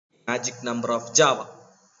magic number of Java.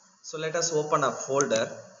 So let us open a folder,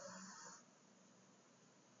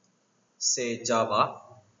 say Java,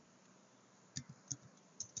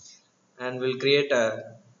 and we'll create a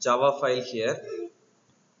Java file here.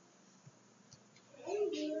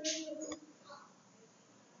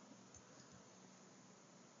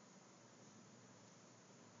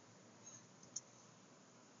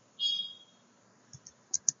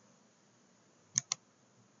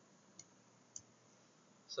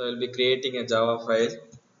 So I'll be creating a Java file.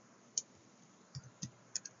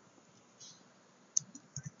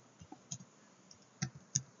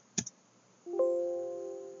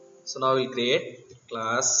 So now we'll create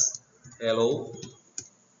class hello,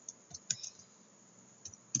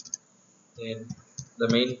 then the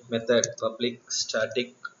main method public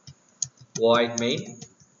static void main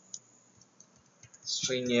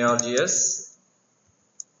string args,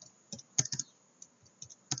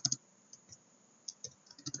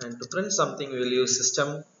 and to print something we'll use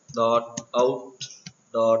system dot out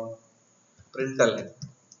dot println.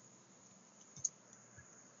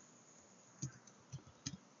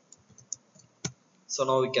 So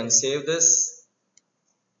now we can save this,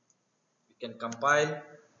 we can compile.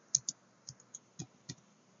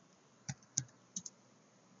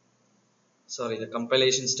 Sorry, the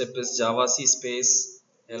compilation step is javac space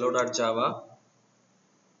hello.java.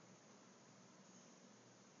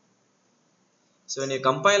 So when you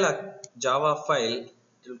compile a Java file,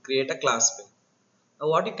 it will create a class file. Now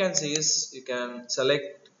what you can see is you can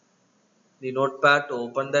select the notepad to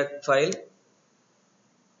open that file.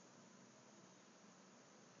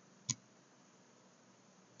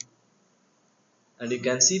 And you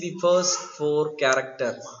can see the first 4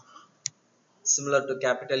 characters similar to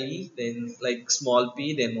capital E, then like small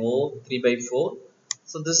p, then O, 3 by 4.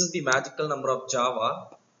 So this is the magical number of Java,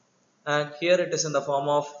 and here it is in the form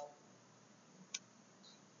of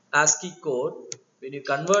ASCII code. When you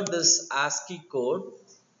convert this ASCII code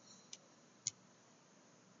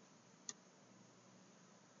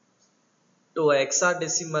to a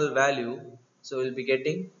hexadecimal value, so we'll be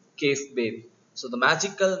getting Cave Babe. So the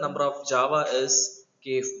magical number of Java is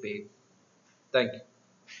Cave Babe. Thank you.